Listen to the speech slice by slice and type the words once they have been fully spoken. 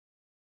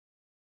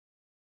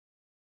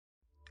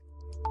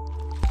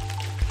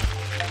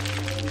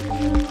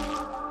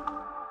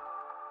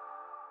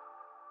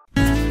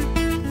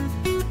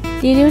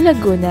Liliw,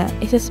 Laguna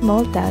is a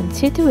small town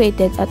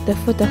situated at the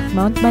foot of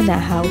Mount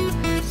Manahaw,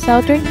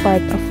 southern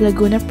part of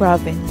Laguna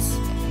Province.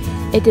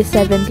 It is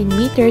 17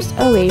 meters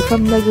away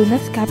from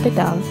Laguna's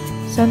capital,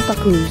 Santa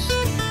Cruz.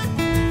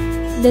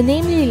 The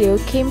name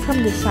Liliw came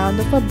from the sound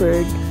of a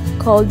bird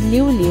called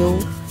liw-liw,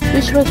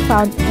 which was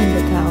found in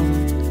the town.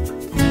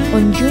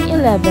 On June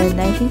 11,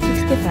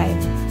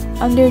 1965,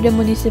 under the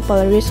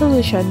Municipal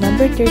Resolution No.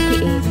 38,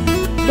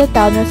 the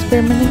town was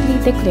permanently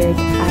declared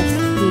as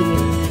Liliw.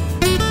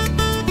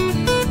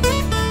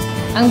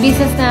 Ang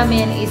business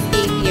namin is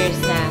 8 years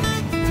na.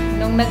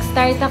 Nung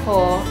nag-start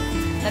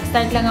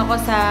lang ako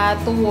sa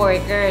 2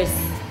 workers,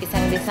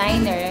 isang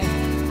designer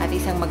at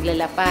isang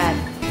maglalapad.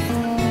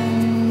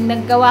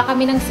 Naggawa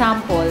kami ng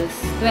samples,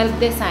 12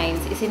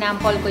 designs,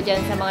 isinample ko dyan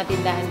sa mga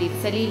tindahan dito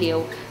sa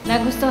Liliw,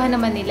 nagustuhan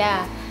naman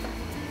nila.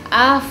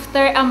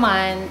 After a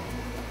month,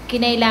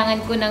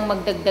 kinailangan ko nang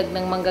magdagdag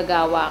ng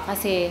manggagawa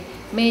kasi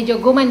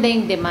medyo gumanda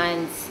yung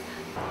demands.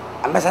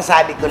 Ang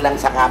masasabi ko lang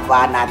sa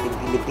kapwa natin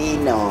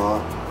Pilipino,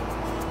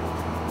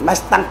 mas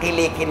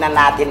tangkilikin na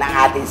natin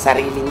ang ating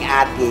sariling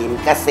atin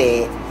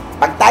kasi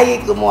pag tayo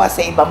gumawa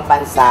sa ibang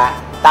bansa,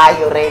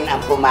 tayo rin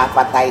ang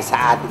pumapatay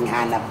sa ating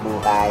hanap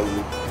buhay.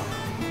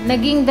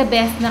 Naging the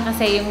best na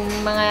kasi yung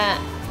mga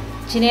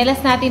tsinelas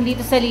natin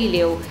dito sa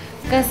Liliw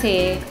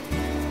kasi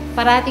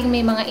parating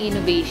may mga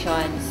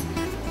innovations.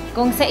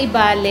 Kung sa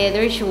iba,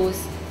 leather shoes,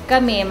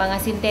 kami mga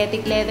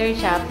synthetic leather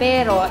siya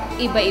pero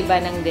iba-iba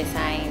ng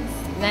designs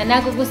na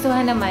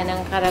nagugustuhan naman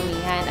ng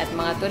karamihan at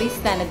mga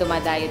turista na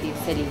dumadayo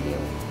dito sa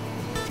Liliw.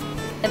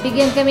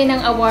 Nabigyan kami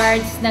ng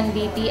awards ng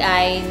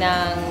DTI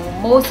ng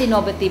Most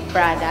Innovative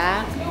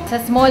Product. Sa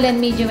Small and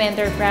Medium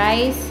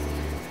Enterprise,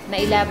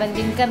 nailaban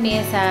din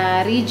kami sa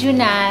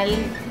regional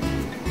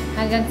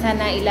hanggang sa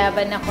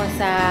nailaban ako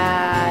sa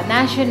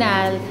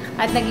national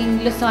at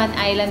naging Luzon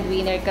Island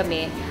winner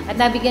kami. At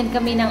nabigyan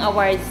kami ng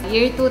awards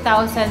year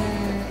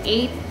 2008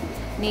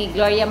 ni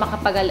Gloria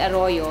Macapagal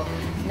Arroyo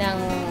ng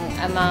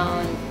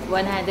amount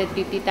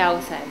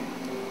 150,000.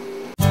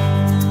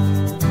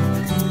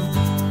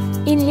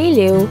 In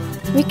Liliw,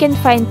 we can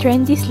find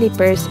trendy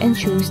slippers and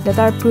shoes that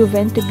are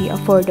proven to be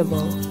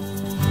affordable.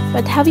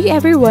 But have you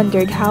ever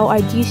wondered how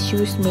are these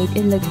shoes made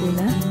in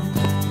Laguna?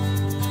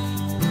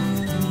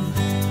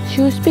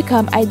 Shoes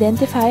become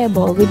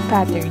identifiable with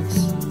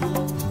patterns.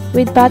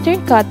 With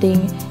pattern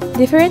cutting,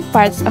 different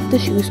parts of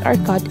the shoes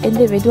are cut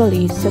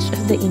individually such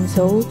as the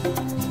insole,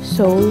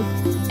 sole,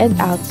 and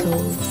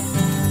outsole.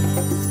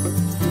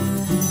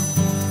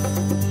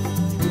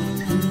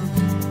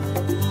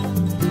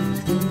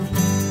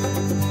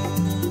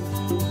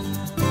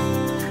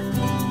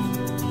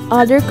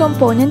 Other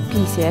component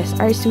pieces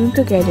are sewn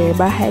together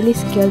by highly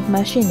skilled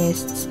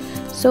machinists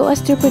so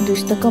as to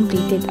produce the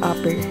completed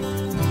upper.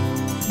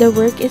 The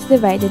work is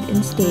divided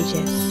in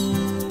stages.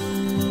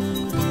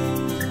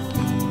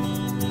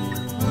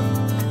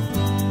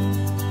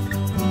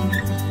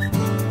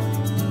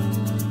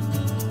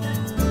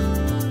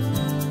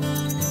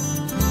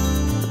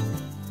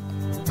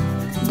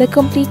 The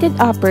completed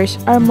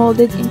uppers are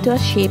molded into a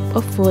shape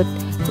of foot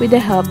with the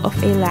help of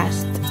a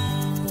last.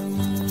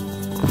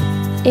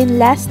 In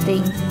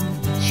lasting,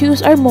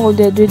 shoes are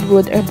molded with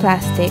wood or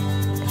plastic.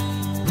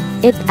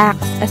 It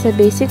acts as a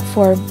basic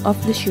form of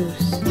the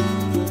shoes.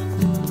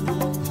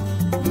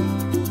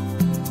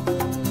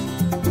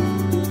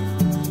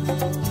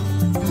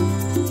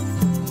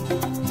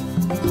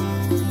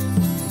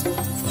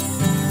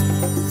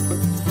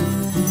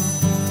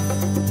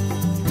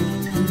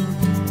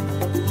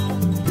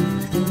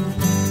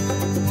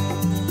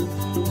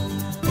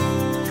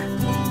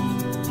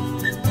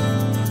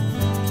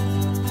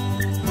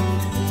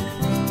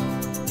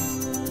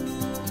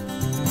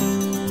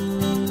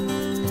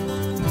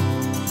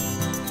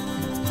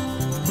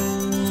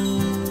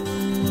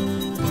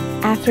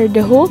 After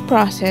the whole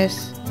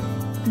process,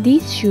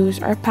 these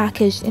shoes are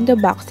packaged into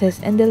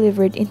boxes and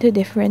delivered into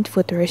different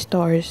footwear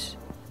stores.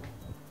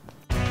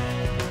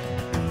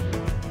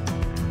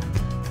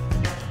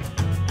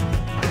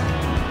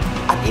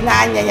 At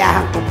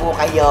inaanyayahan ko po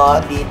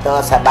kayo dito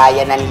sa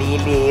bayan ng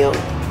Liliw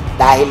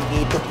dahil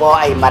dito po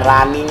ay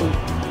maraming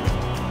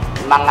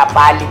mga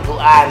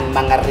paliguan,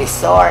 mga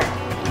resort.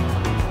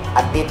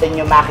 At dito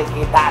nyo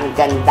makikita ang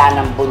ganda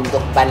ng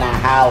bundok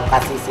Banahaw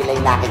kasi sila'y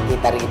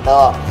nakikita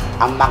rito.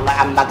 Ang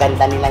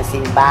maganda nilang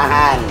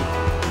simbahan.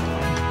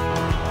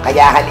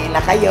 Kaya halina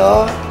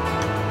kayo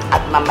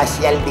at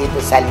mamasyal dito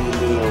sa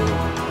Liliw.